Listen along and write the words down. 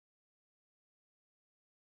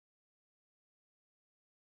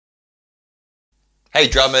Hey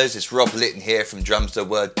drummers, it's Rob Litton here from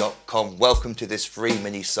drumstheword.com. Welcome to this free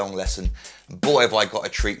mini song lesson. Boy, have I got a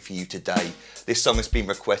treat for you today. This song has been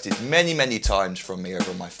requested many times from me over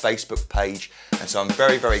on my Facebook page, and so I'm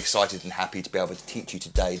very excited and happy to be able to teach you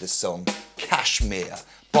today the song Kashmir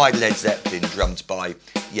by Led Zeppelin, drummed by,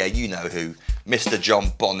 yeah, you know who, Mr.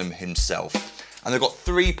 John Bonham himself. And I've got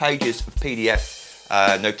 3 pages of PDF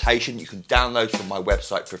notation you can download from my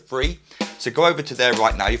website for free. So go over to there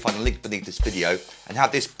right now, you'll find a link beneath this video, and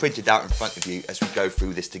have this printed out in front of you as we go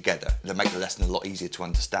through this together. It'll make the lesson a lot easier to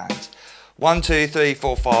understand. 1, 2, 3,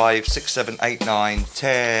 4, 5, 6, 7, 8, 9,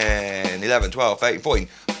 10, 11, 12, 13, 14.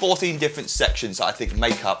 14 different sections that I think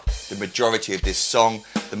make up the majority of this song,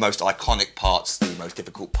 the most iconic parts, the most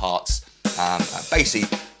difficult parts.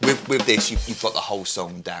 Basically, with this, you've got the whole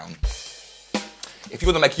song down. If you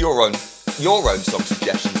want to make your own song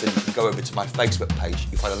suggestions, then you can go over to my Facebook page.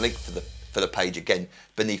 You'll find a link for the page again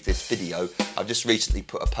beneath this video. I've just recently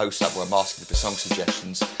put a post up where I'm asking for song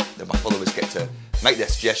suggestions. Then my followers get to make their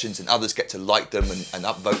suggestions and others get to like them and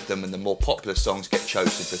upvote them, and the more popular songs get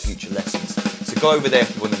chosen for future lessons. So go over there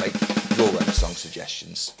if you want to make your own song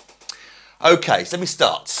suggestions. Okay, so let me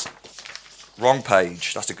start. Wrong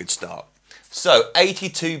page, that's a good start. So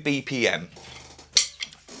 82 BPM,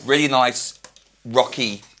 really nice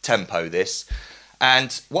rocky tempo this.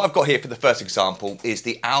 And what I've got here for the first example is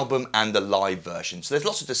the album and the live version. So there's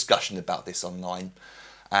lots of discussion about this online,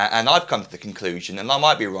 and I've come to the conclusion, and I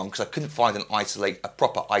might be wrong because I couldn't find a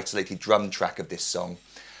proper isolated drum track of this song,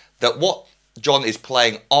 that what John is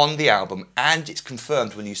playing on the album, and it's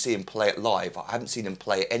confirmed when you see him play it live, I haven't seen him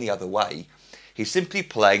play it any other way, he's simply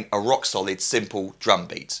playing a rock solid simple drum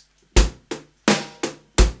beat.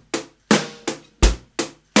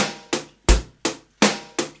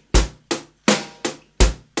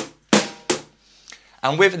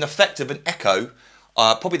 And with an effect of an echo,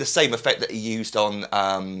 probably the same effect that he used on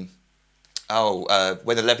When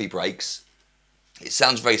the Levee Breaks. It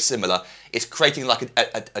sounds very similar. It's creating like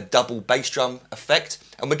a double bass drum effect.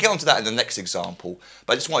 And we'll get onto that in the next example.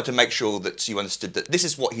 But I just wanted to make sure that you understood that this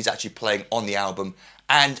is what he's actually playing on the album.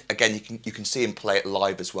 And again, you can see him play it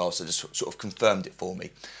live as well. So just sort of confirmed it for me.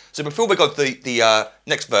 So before we go to the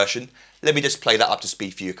next version, let me just play that up to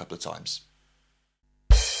speed for you a couple of times.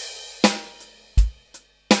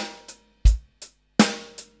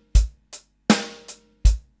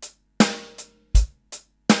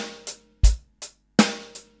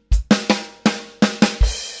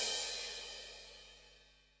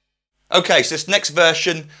 Okay, so this next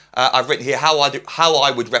version, I've written here how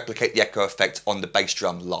I would replicate the echo effect on the bass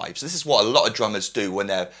drum live. So this is what a lot of drummers do when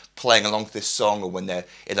they're playing along to this song, or when they're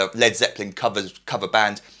in a Led Zeppelin cover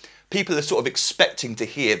band. People are sort of expecting to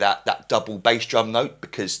hear that double bass drum note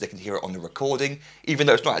because they can hear it on the recording, even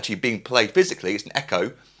though it's not actually being played physically, it's an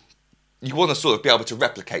echo. You want to sort of be able to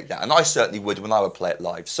replicate that, and I certainly would when I would play it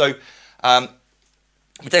live. So,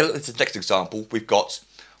 we take a look at the next example. We've got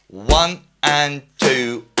 1 and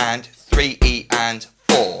 2 and 3 and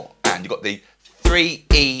 4, and you've got the 3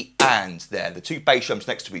 and there, the 2 bass drums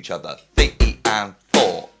next to each other, 3 and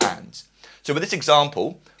 4 and. So with this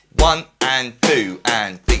example, 1 and 2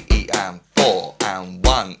 and 3 and 4 and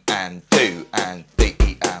 1 and 2 and 3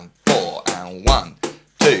 and 4 and 1,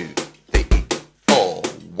 2, 3, 4,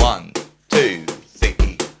 1, 2,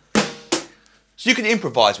 3. So you can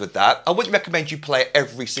improvise with that. I wouldn't recommend you play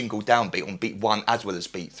every single downbeat on beat 1 as well as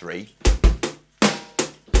beat 3.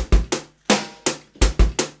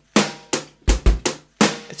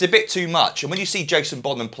 It's a bit too much, and when you see Jason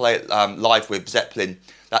Bonham play it live with Zeppelin,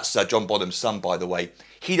 that's John Bonham's son, by the way,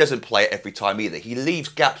 he doesn't play it every time either. He leaves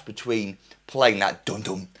gaps between playing that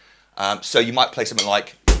dum-dum. So you might play something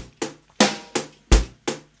like...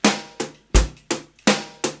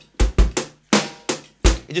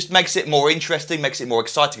 It just makes it more interesting, makes it more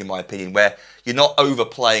exciting in my opinion, where you're not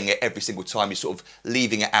overplaying it every single time, you're sort of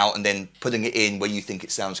leaving it out and then putting it in where you think it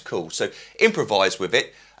sounds cool. So improvise with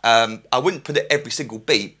it. I wouldn't put it every single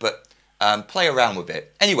beat, but play around with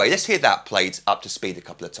it. Anyway, let's hear that played up to speed a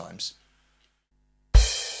couple of times.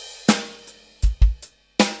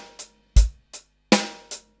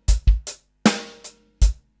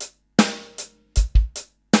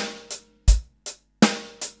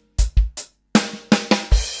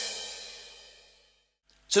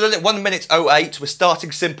 So then at 1 minute 08, we're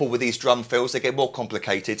starting simple with these drum fills. They get more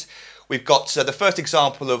complicated. We've got the first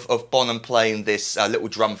example of Bonham playing this little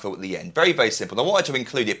drum fill at the end. Very simple. And I wanted to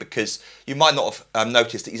include it because you might not have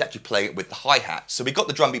noticed that he's actually playing it with the hi-hat. So we got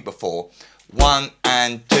the drum beat before. 1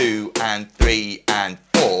 and 2 and 3 and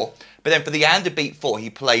 4. But then for the and beat 4, he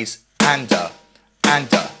plays ander.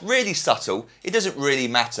 Really subtle. It doesn't really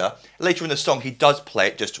matter. Later in the song, he does play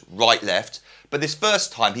it just right, left. But this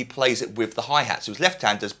first time he plays it with the hi-hat, so his left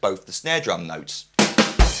hand does both the snare drum notes.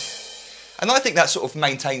 And I think that sort of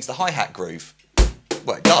maintains the hi-hat groove.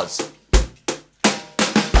 Well, it does.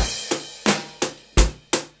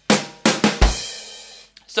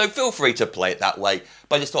 So feel free to play it that way,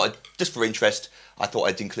 but I just thought, just for interest, I thought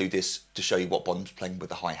I'd include this to show you what Bonham's playing with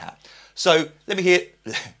the hi-hat. So let me hear,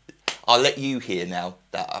 I'll let you hear now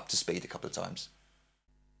that up to speed a couple of times.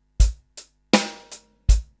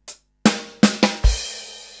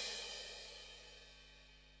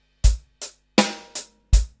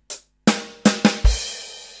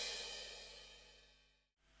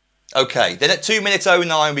 Okay, then at 2 minutes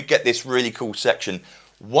 09 we get this really cool section.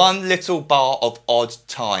 One little bar of odd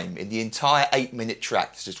time in the entire 8-minute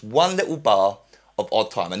track. It's just one little bar of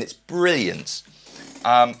odd time and it's brilliant.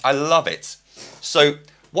 I love it. So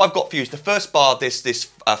what I've got for you is the first bar, this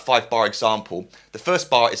 5-bar example. The first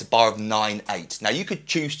bar is a bar of 9/8. Now you could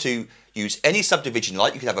choose to use any subdivision you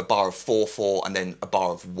like. You could have a bar of 4/4 and then a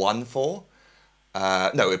bar of 1/4.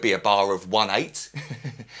 No, it would be a bar of 1/8.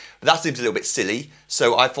 But that seems a little bit silly,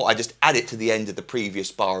 so I thought I'd just add it to the end of the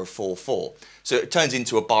previous bar of 4/4. So it turns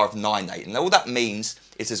into a bar of 9/8. And all that means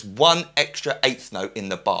is there's one extra 8th note in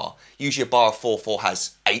the bar. Usually a bar of 4/4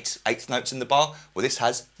 has 8 8th notes in the bar. Well, this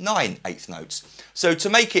has 9 8th notes. So to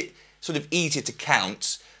make it sort of easier to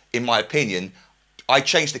count, in my opinion, I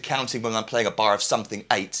change the counting when I'm playing a bar of something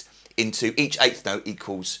 8 into each 8th note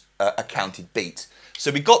equals a counted beat.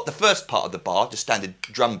 So we got the first part of the bar, just standard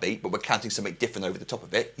drum beat, but we're counting something different over the top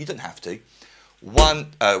of it. You don't have to.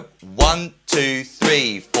 1, 2,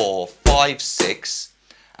 3, 4, 5, 6.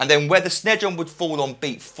 And then where the snare drum would fall on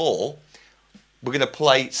beat 4, we're going to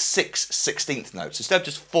play 6 16th notes. Instead of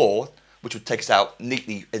just 4, which would take us out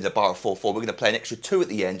neatly in the bar of 4/4, we're going to play an extra 2 at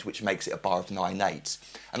the end, which makes it a bar of 9/8.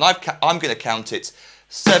 And I'm going to count it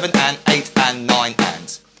 7 and 8 and 9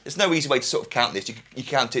 and. There's no easy way to sort of count this. You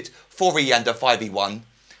count it 4E and a 5E1.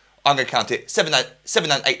 I'm going to count it 7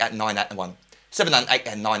 and 8 and 9 and 1. 7 and 8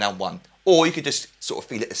 and 9 and 1. Or you could just sort of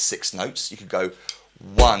feel it as 6 notes. You could go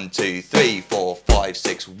 1, 2, 3, 4, 5,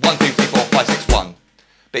 6. 1, 2, 3, 4, 5, 6, 1.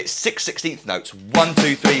 But it's 6 16th notes. 1,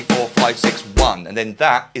 2, 3, 4, 5, 6, 1. And then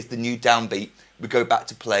that is the new downbeat. We go back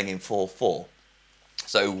to playing in 4/4.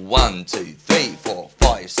 So 1, 2, 3, 4,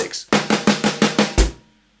 5, 6.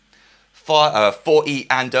 4E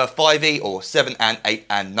and 5E, or 7 and 8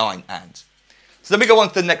 and 9 and. So then we go on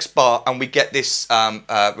to the next bar and we get this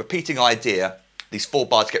repeating idea. These 4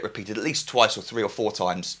 bars get repeated at least twice or 3 or 4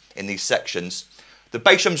 times in these sections. The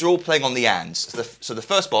bass drums are all playing on the ands. So the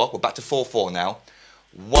first bar, we're back to 4/4 now.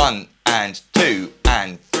 1 and 2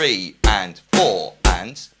 and 3 and 4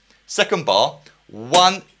 and. Second bar,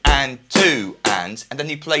 1 and 2 and then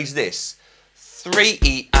he plays this.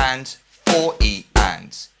 3E and 4E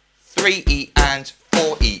and. 3E and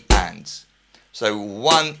 4E and. So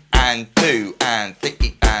 1 and 2 and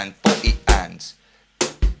 3E and 4E and.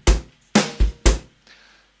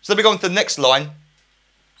 So then we go on to the next line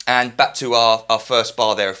and back to our first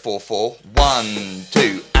bar there of 4/4. 1,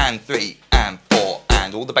 2 and 3 and 4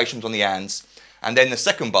 and. All the bass drums on the ands. And then the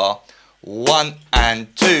second bar, 1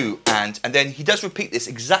 and 2 and then he does repeat this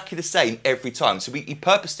exactly the same every time. So he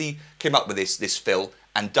purposely came up with this fill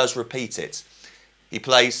and does repeat it. He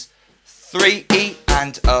plays 3E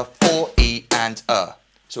and a 4E and a.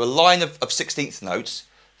 So a line of 16th notes,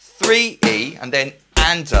 3E and then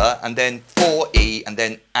 4E and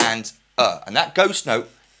then and a. And that ghost note,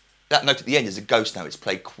 that note at the end is a ghost note. It's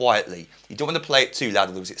played quietly. You don't want to play it too loud,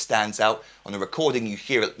 otherwise it stands out. On the recording, you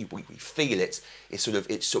hear it, you feel it. It's sort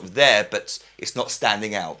of there, but it's not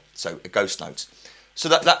standing out. So a ghost note. So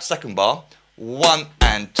that second bar, 1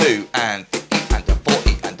 and 2 and 3E and a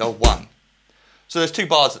 4E and a 1. So there's 2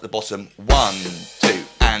 bars at the bottom, 1, 2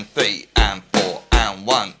 and 3 and 4 and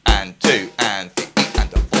 1 and 2 and 3E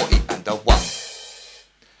and a 4E and a 1.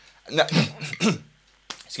 Now,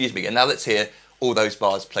 excuse me, and now let's hear all those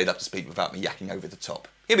bars played up to speed without me yakking over the top.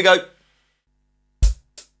 Here we go.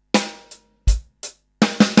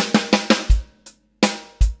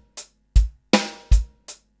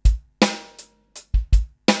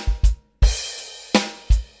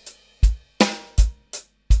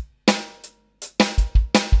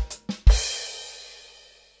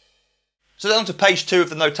 So then on to page 2 of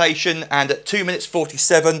the notation, and at 2 minutes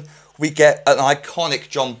 47 we get an iconic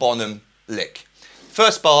John Bonham lick.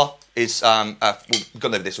 First bar is, we've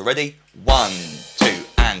gone over this already, 1, 2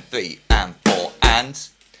 and 3 and 4 and.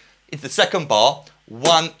 Into the second bar,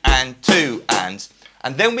 1 and 2 and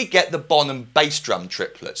then we get the Bonham bass drum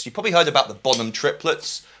triplets. You've probably heard about the Bonham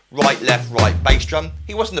triplets, right, left, right, bass drum.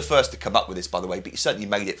 He wasn't the first to come up with this, by the way, but he certainly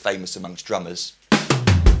made it famous amongst drummers.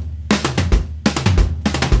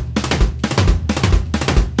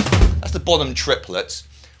 That's the Bonham triplet.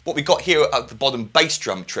 What we got here are the Bonham bass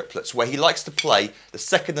drum triplets, where he likes to play the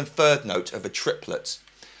second and third note of a triplet.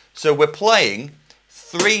 So we're playing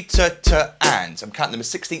 3 to and. I'm counting them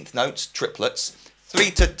as 16th notes, triplets.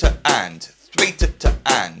 3 to and, 3 to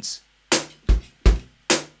and.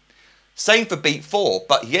 Same for beat 4,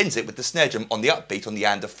 but he ends it with the snare drum on the upbeat on the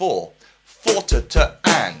and of 4. 4 to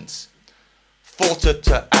and, 4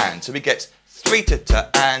 to and. So we get 3 to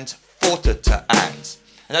and, 4 to and.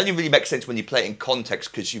 And that only really makes sense when you play it in context,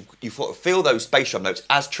 because you sort of feel those bass drum notes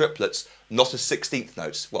as triplets, not as 16th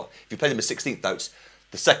notes. Well, if you play them as 16th notes,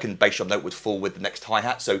 the second bass drum note would fall with the next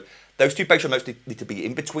hi-hat. So those two bass drum notes need to be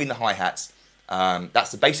in between the hi-hats.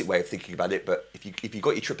 That's the basic way of thinking about it, but if you've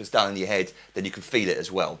got your triplets down in your head, then you can feel it as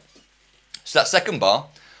well. So that second bar,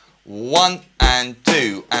 1 and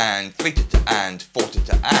 2 and 3 to and 4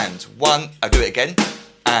 to and 1. I'll do it again.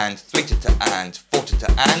 And 3 to and 4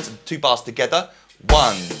 to and 2 bars together.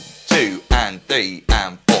 1, 2 and 3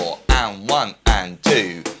 and 4 and 1 and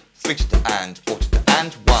 2, 3 to and 4 to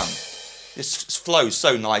and 1. This flows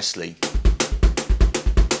so nicely.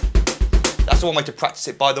 That's the one way to practice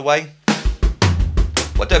it, by the way.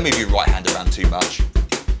 Well, don't move your right hand around too much,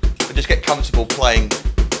 but just get comfortable playing,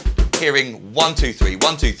 hearing 1, 2, 3,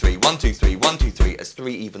 1, 2, 3, 1, 2, 3, 1, 2, 3 as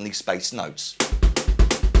 3 evenly spaced notes.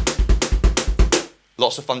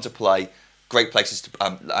 Lots of fun to play, great places to,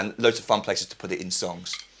 and loads of fun places to put it in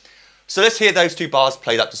songs. So let's hear those 2 bars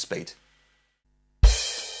played up to speed.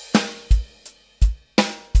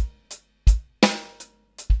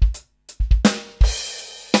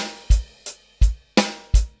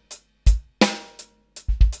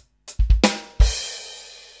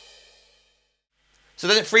 So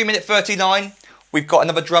then at 3:39, we've got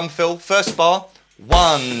another drum fill. First bar,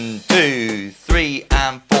 1, 2, 3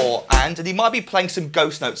 and 4 and he might be playing some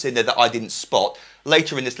ghost notes in there that I didn't spot.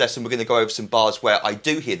 Later in this lesson, we're going to go over some bars where I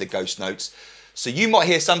do hear the ghost notes. So you might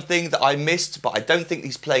hear something that I missed, but I don't think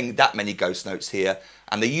he's playing that many ghost notes here.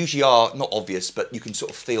 And they usually are not obvious, but you can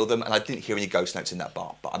sort of feel them. And I didn't hear any ghost notes in that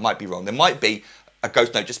bar, but I might be wrong. There might be a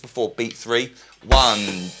ghost note just before beat 3. 1,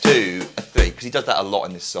 2, a 3, because he does that a lot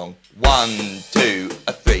in this song. 1, 2,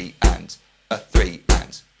 a 3 and a 3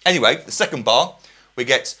 and. Anyway, the second bar, we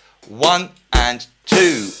get 1 and 2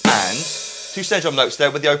 and 2 snare drum notes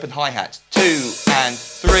there with the open hi-hat. 2 and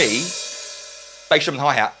 3, bass drum and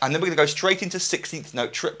hi-hat, and then we're going to go straight into 16th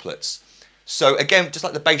note triplets. So again, just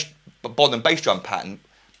like the Bonham bass drum pattern,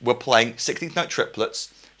 we're playing 16th note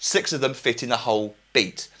triplets. 6 of them fit in the whole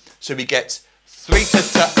beat. So we get 3 to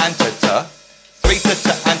and to, 3 to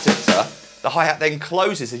and to. The hi-hat then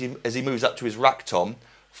closes as he moves up to his rack tom.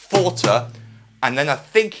 4 to, and then I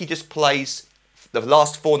think he just plays the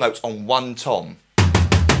last 4 notes on 1 tom.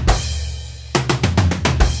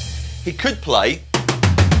 He could play,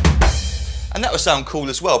 and that would sound cool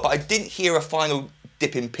as well, but I didn't hear a final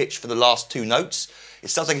dip in pitch for the last 2 notes. It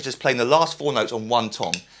sounds like he's just playing the last 4 notes on 1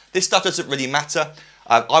 tom. This stuff doesn't really matter.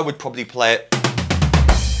 I would probably play it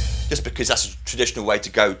just because that's a traditional way to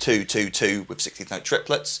go 2, 2, 2 with 16th note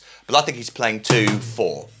triplets, but I think he's playing 2,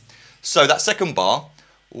 4. So that second bar,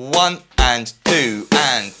 1 and 2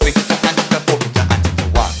 and 3 to and to 4 to and to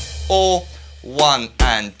 1, or 1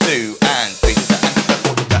 and 2 and 3 to and to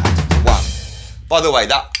 4 to and to 1. By the way,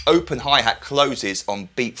 that open hi-hat closes on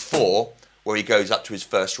beat 4, where he goes up to his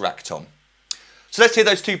first rack tom. So let's hear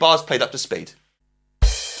those 2 bars played up to speed.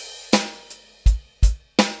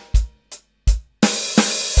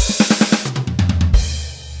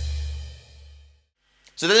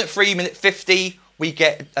 So then at 3:50, we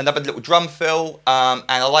get another little drum fill, and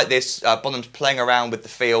I like this. Bonham's playing around with the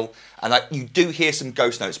feel, and you do hear some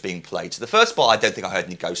ghost notes being played. So the first bar, I don't think I heard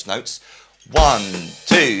any ghost notes. 1,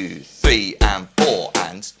 2, 3 and 4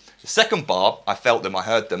 and. The second bar, I felt them, I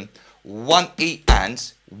heard them. 1 E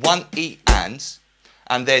and, 1 E and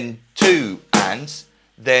then 2 and,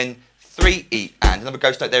 then 3 E and. Another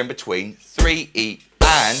ghost note there in between. 3 E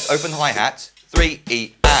and, open hi-hat, 3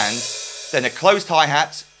 E and. Then a closed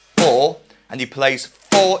hi-hat, 4, and he plays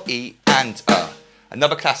 4 E and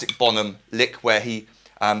Another classic Bonham lick where he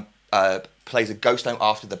plays a ghost note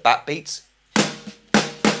after the bat beats.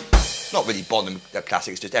 Not really Bonham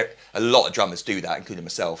classic, it's just a lot of drummers do that, including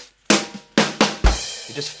myself.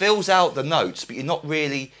 It just fills out the notes, but you're not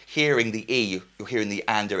really hearing the E, you're hearing the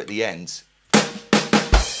ander at the end.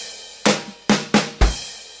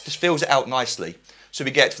 Just fills it out nicely. So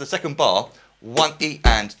we get, for the second bar, 1 E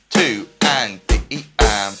and 2 and 3 E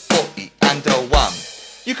and 4 E and 1.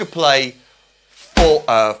 You could play 4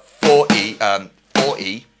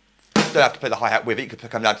 E. Don't have to play the hi-hat with it. You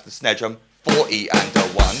could come down to the snare drum, 4 E and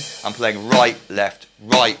 1. I'm playing right, left,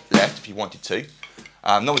 if you wanted to.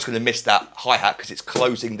 No one's going to miss that hi-hat because it's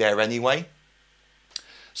closing there anyway.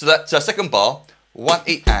 So that second bar, 1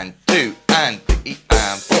 E and 2 and 3 E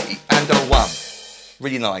and 4 E and a 1.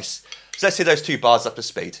 Really nice. So let's hear those 2 bars up to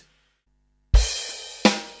speed.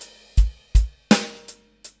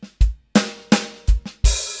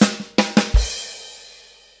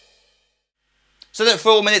 So then at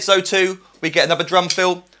 4 minutes 02, we get another drum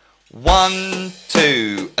fill. 1,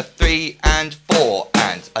 2, a 3 and 4,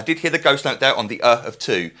 and I did hear the ghost note there on the of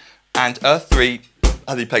 2, and 3,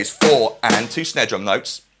 and he plays 4 and 2 snare drum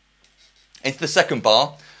notes. Into the second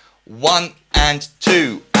bar, 1 and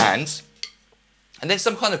 2 and then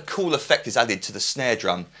some kind of cool effect is added to the snare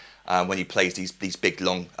drum when he plays these big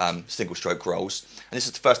long single stroke rolls. And this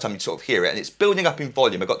is the first time you sort of hear it, and it's building up in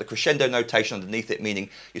volume. I've got the crescendo notation underneath it, meaning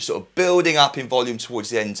you're sort of building up in volume towards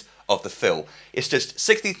the end of the fill. It's just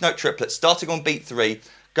 16th note triplets starting on beat 3,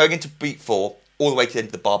 going into beat 4, all the way to the end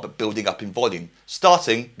of the bar, but building up in volume,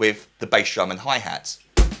 starting with the bass drum and hi-hats.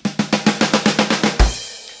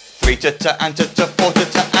 3 ta and ta 4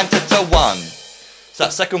 ta and ta 1. So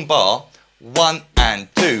that second bar, 1 and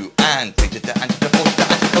 2 and 3 ta and ta 4 ta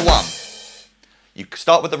and ta 1. You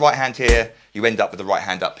start with the right hand here, you end up with the right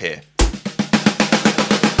hand up here.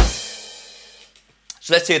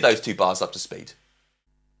 So let's hear those 2 bars up to speed.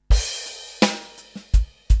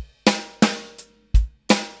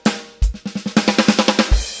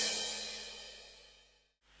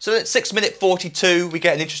 So at 6 minute 42, we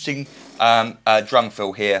get an interesting drum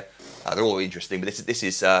fill here. They're all interesting, but this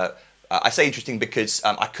is I say interesting because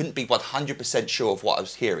I couldn't be 100% sure of what I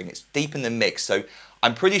was hearing. It's deep in the mix, so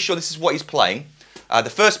I'm pretty sure this is what he's playing. The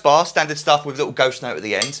first bar, standard stuff with a little ghost note at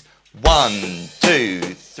the end. 1, 2,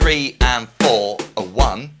 3 and 4, a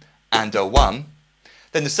 1 and a 1.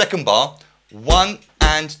 Then the second bar, 1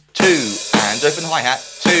 and 2 and open hi-hat,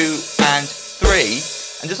 2 and 3.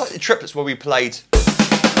 And just like the triplets where we played,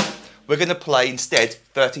 we're going to play instead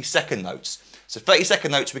 30-second notes. So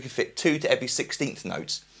 30-second notes, we can fit 2 to every 16th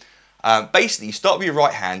note. Basically, you start with your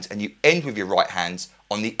right hand and you end with your right hand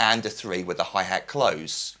on the and a 3 where the hi-hat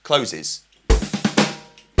closes.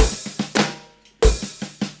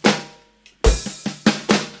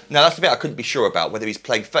 Now that's the bit I couldn't be sure about, whether he's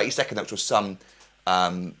playing 30-second notes or some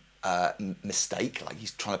mistake, like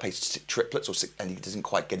he's trying to play triplets and he doesn't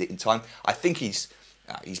quite get it in time. I think he's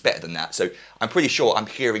better than that, so I'm pretty sure I'm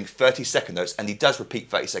hearing 30-second notes, and he does repeat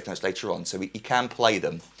 30-second notes later on, so he can play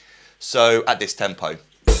them. So at this tempo.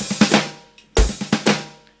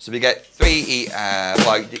 So we get 3 E,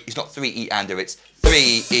 well, it's not 3 E and, it's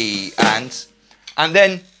 3 E and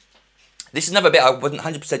then this is another bit I wasn't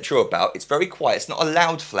 100% sure about. It's very quiet, it's not a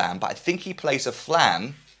loud flam, but I think he plays a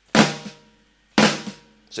flam,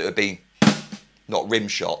 so it would be not rim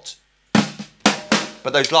shot.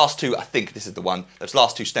 But those last 2, I think this is the one, those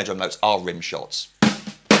last 2 snare drum notes are rim shots.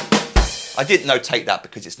 I didn't notate that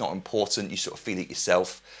because it's not important, you sort of feel it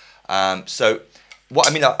yourself. So what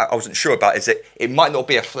I wasn't sure about is that it might not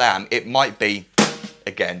be a flam, it might be,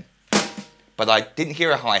 again, but I didn't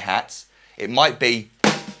hear a hi-hat. It might be,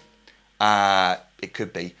 it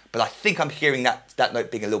could be, but I think I'm hearing that note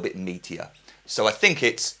being a little bit meatier. So I think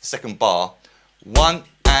it's the second bar, 1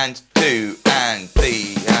 and 2 and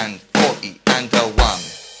 3 and 4 E and a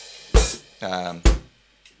 1.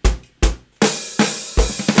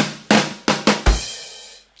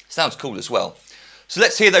 Sounds cool as well. So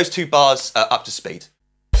let's hear those 2 bars up to speed.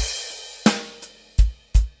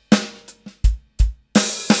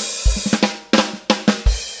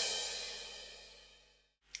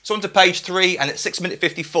 So on to page 3, and at 6 minute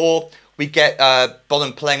 54, we get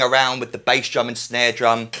Bonham playing around with the bass drum and snare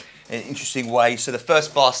drum in an interesting way. So the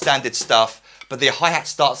first bar, standard stuff, but the hi-hat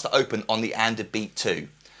starts to open on the and a beat 2.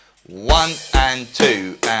 1 and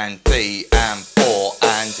 2 and 3 and 4,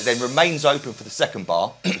 and it then remains open for the second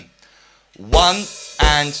bar. 1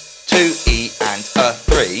 and 2 E and a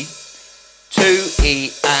 3, 2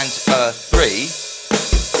 E and a 3,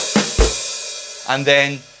 and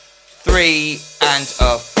then 3 and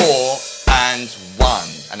a 4 and 1,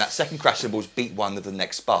 and that second crash cymbal is beat 1 of the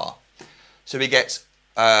next bar. So we get,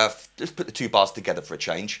 let's put the 2 bars together for a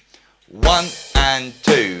change. 1 and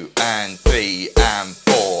 2 and 3 and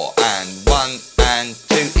 4 and 1 and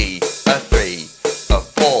 2 E, a 3, a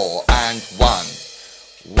 4 and 1.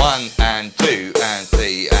 1 and 2 and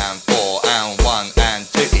 3 and 4 and 1 and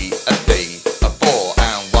 2 E, a 3, a 4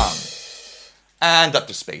 and 1. And up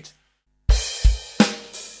to speed.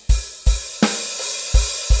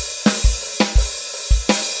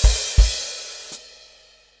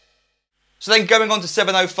 So then going on to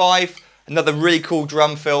 7:05, another really cool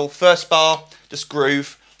drum fill. First bar, just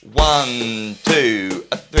groove. 1, 2,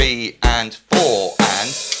 a 3 and 4 and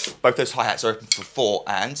Both those hi-hats are open for 4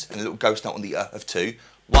 and a little ghost note on the of 2.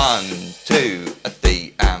 1, 2,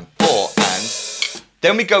 3 and 4 and.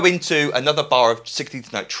 Then we go into another bar of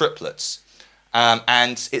 16th note triplets.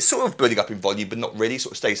 And it's sort of building up in volume, but not really,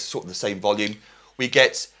 sort of stays sort of the same volume. We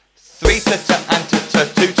get 3 ta ta and ta ta,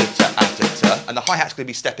 2 ta ta and ta ta, and the hi-hat's going to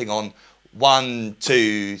be stepping on 1,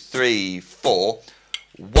 2, 3, 4.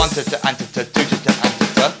 1 ta ta and ta ta, 2 ta ta and ta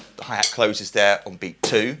ta. The hi-hat closes there on beat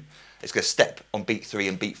 2. It's going to step on beat 3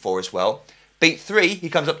 and beat 4 as well. Beat 3, he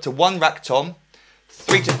comes up to 1 rack tom,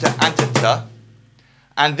 3 ta ta and ta ta.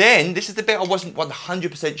 And then, this is the bit I wasn't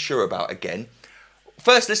 100% sure about again.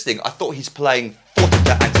 First listening, I thought he's playing 4 ta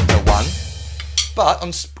ta and ta ta 1. But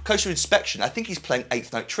on closer inspection, I think he's playing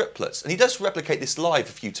 8th note triplets. And he does replicate this live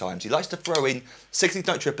a few times. He likes to throw in 16th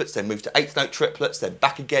note triplets, then move to 8th note triplets, then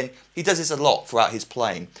back again. He does this a lot throughout his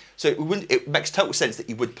playing. So it makes total sense that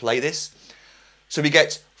he would play this. So we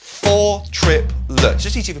get 4 triplets.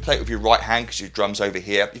 Just easy to play it with your right hand because your drum's over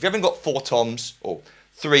here. If you haven't got 4 toms or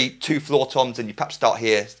 2 floor toms, then you perhaps start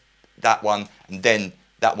here, that one, and then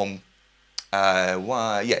that one.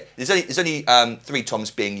 Yeah, there's only 3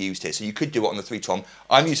 toms being used here, so you could do it on the 3 tom.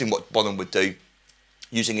 I'm using what Bonham would do,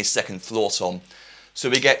 using his 2nd floor tom. So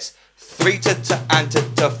we get 3 ta ta and ta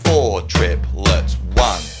ta 4 triplets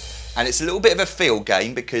 1, and it's a little bit of a feel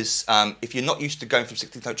game because if you're not used to going from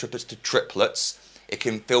 16th note triplets to triplets, it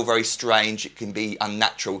can feel very strange. It can be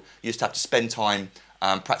unnatural. You just have to spend time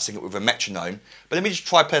practicing it with a metronome. But let me just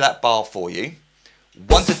try play that bar for you.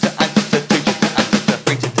 1 ta ta and ta ta, 2 ta ta and ta ta,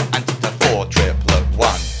 3 ta ta and ta ta, 4 triplet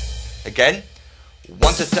 1. Again. 1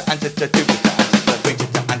 ta ta and ta ta, 2 ta ta and ta ta, 3 ta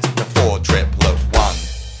ta and ta ta, 4 triplet 1.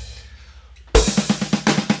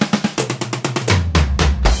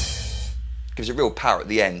 Gives it real power at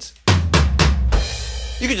the end.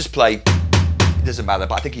 You can just play, it doesn't matter,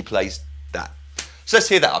 but I think he plays that. So let's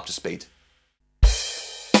hear that up to speed.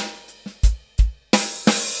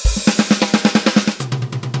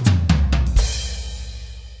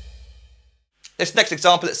 This next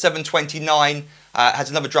example at 7:29 has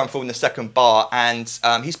another drum fill in the 2nd bar, and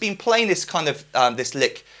he's been playing this kind of this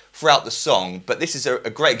lick throughout the song, but this is a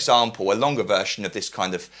great example, a longer version of this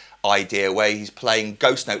kind of idea where he's playing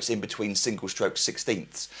ghost notes in between single stroke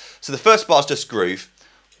 16ths. So the first bar is just groove.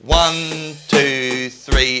 1, 2,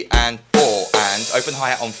 3 and 4 and open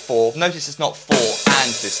hi-hat on 4. Notice it's not 4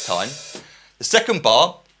 and this time. The 2nd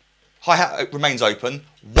bar, hi-hat remains open.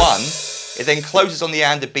 1. It then closes on the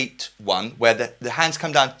and of beat 1, where the hands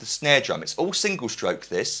come down to the snare drum. It's all single stroke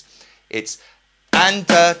this. It's and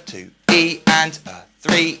a 2 E and a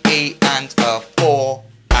 3 E and a 4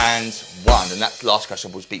 and 1. And that last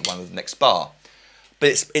question was beat 1 of the next bar. But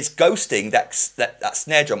it's ghosting that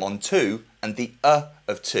snare drum on 2 and the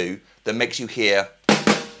of 2 that makes you hear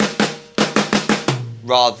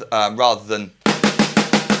rather than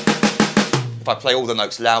if I play all the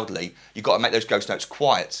notes loudly, you've got to make those ghost notes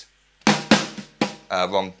quiet.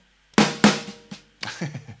 Wrong.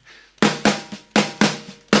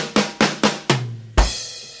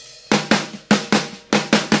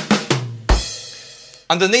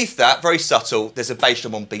 Underneath that, very subtle, there's a bass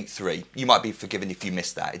drum on beat 3. You might be forgiven if you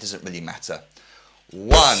missed that. It doesn't really matter.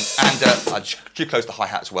 1 and I should close the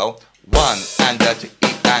hi-hat as well. 1 and to E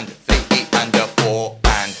and 3 E and 4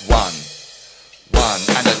 and 1. 1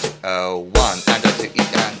 and a 1 and to E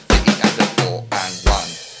and 3 E and 4 and 1. A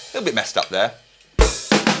little bit messed up there.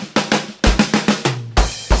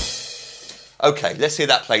 Okay, let's hear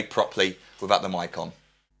that played properly without the mic on.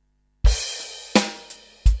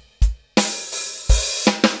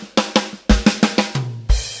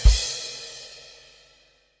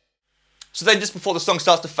 So then just before the song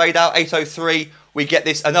starts to fade out, 8:03, we get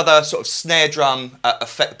this another sort of snare drum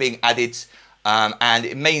effect being added, and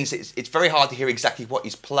it means it's very hard to hear exactly what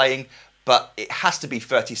he's playing, but it has to be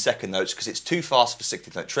 30-second notes because it's too fast for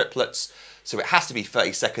 16th note triplets, so it has to be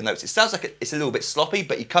 30-second notes. It sounds like it's a little bit sloppy,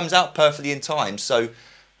 but he comes out perfectly in time, so,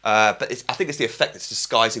 but I think it's the effect that's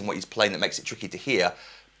disguising what he's playing that makes it tricky to hear.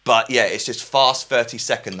 But yeah, it's just fast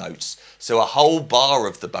 30-second notes, so a whole bar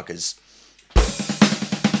of the buggers.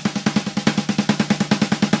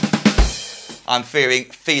 I'm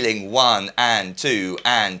feeling 1 and 2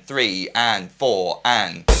 and 3 and 4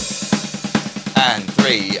 and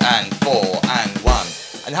 3 and 4 and 1.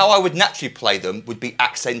 And how I would naturally play them would be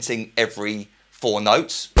accenting every 4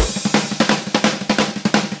 notes.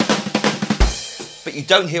 But you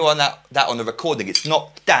don't hear on that on the recording. It's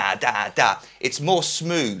not da da da. It's more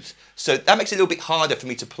smooth. So that makes it a little bit harder for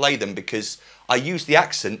me to play them because I use the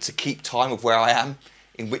accent to keep time of where I am,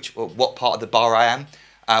 in what part of the bar I am.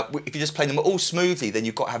 If you just play them all smoothly, then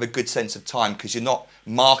you've got to have a good sense of time because you're not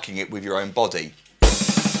marking it with your own body.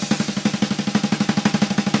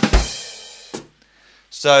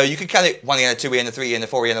 So you could count it 1 E and a 2 E and a E and a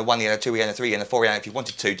 4 E and a 1 E and a 2 E and a 3 E and a 4 E and if you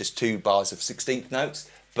wanted to, just 2 bars of 16th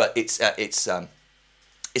notes. But it's up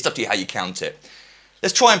to you how you count it.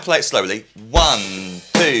 Let's try and play it slowly. 1,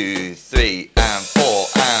 2, 3 and 4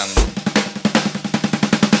 and.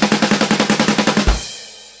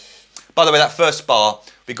 By the way, that first bar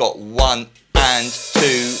we got 1 and 2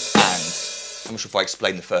 and. I'm not sure if I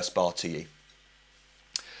explained the first bar to you.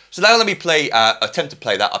 So now let me attempt to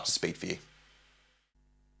play that up to speed for you.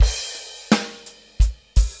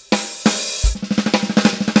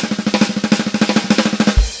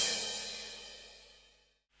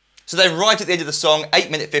 So then right at the end of the song, 8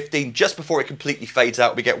 minute 15, just before it completely fades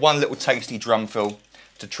out, we get one little tasty drum fill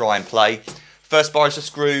to try and play. First bar is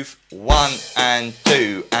just groove, 1 and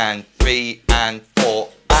 2 and 3 and 4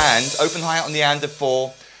 and, open hi-hat on the and of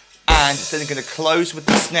 4, and it's then going to close with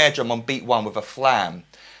the snare drum on beat 1 with a flam.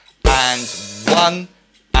 And 1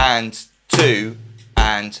 and 2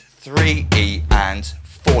 and 3 E and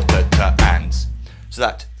 4 ta and. So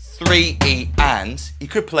that 3 E and, you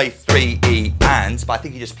could play 3 E and, but I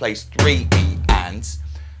think he just plays 3 E and.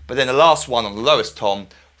 But then the last one on the lowest tom,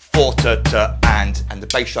 4 ta and the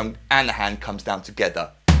bass drum and the hand comes down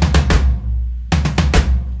together.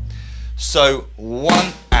 So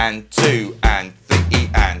 1 and 2 and 3 E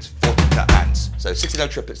and 4 ta and. So 16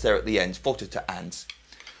 note triplets there at the end, 4 ta and.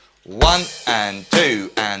 1 and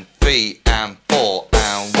 2 and 3 and 4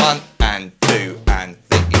 and 1 and 2 and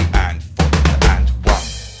 3 and 4 and 1.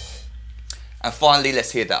 And finally,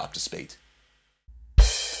 let's hear that up to speed.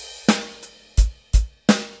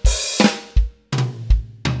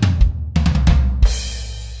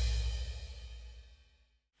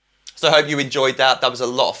 So I hope you enjoyed that. That was a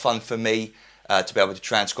lot of fun for me to be able to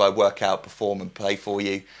transcribe, work out, perform and play for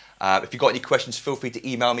you. If you've got any questions, feel free to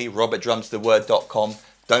email me, rob@drumstheword.com.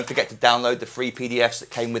 Don't forget to download the free PDFs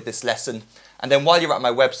that came with this lesson. And then while you're at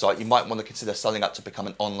my website, you might want to consider signing up to become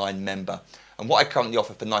an online member. And what I currently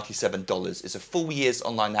offer for $97 is a full year's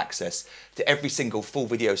online access to every single full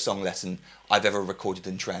video song lesson I've ever recorded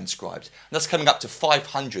and transcribed. And that's coming up to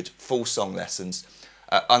 500 full song lessons.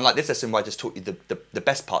 Unlike this lesson where I just taught you the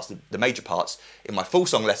best parts, the major parts, in my full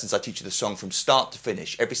song lessons I teach you the song from start to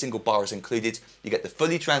finish. Every single bar is included. You get the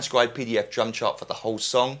fully transcribed PDF drum chart for the whole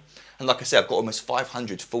song. And like I said, I've got almost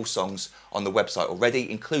 500 full songs on the website already,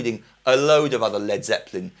 including a load of other Led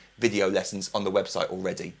Zeppelin video lessons on the website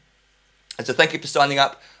already. And so thank you for signing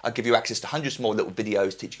up. I'll give you access to hundreds more little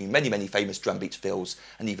videos teaching you many, many famous drum beats, fills,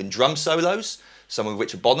 and even drum solos, some of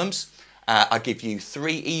which are Bonhams. I give you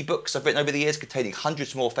 3 ebooks I've written over the years containing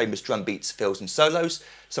hundreds more famous drum beats, fills and solos,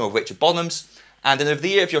 some of which are Bonhams. And then over the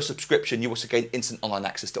year of your subscription, you also gain instant online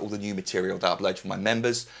access to all the new material that I upload for my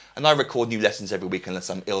members. And I record new lessons every week unless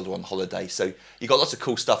I'm ill or on holiday. So you've got lots of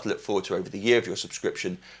cool stuff to look forward to over the year of your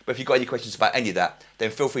subscription. But if you've got any questions about any of that, then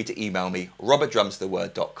feel free to email me,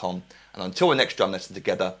 rob@drumstheword.com. And until our next drum lesson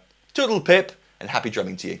together, toodle pip and happy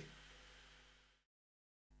drumming to you.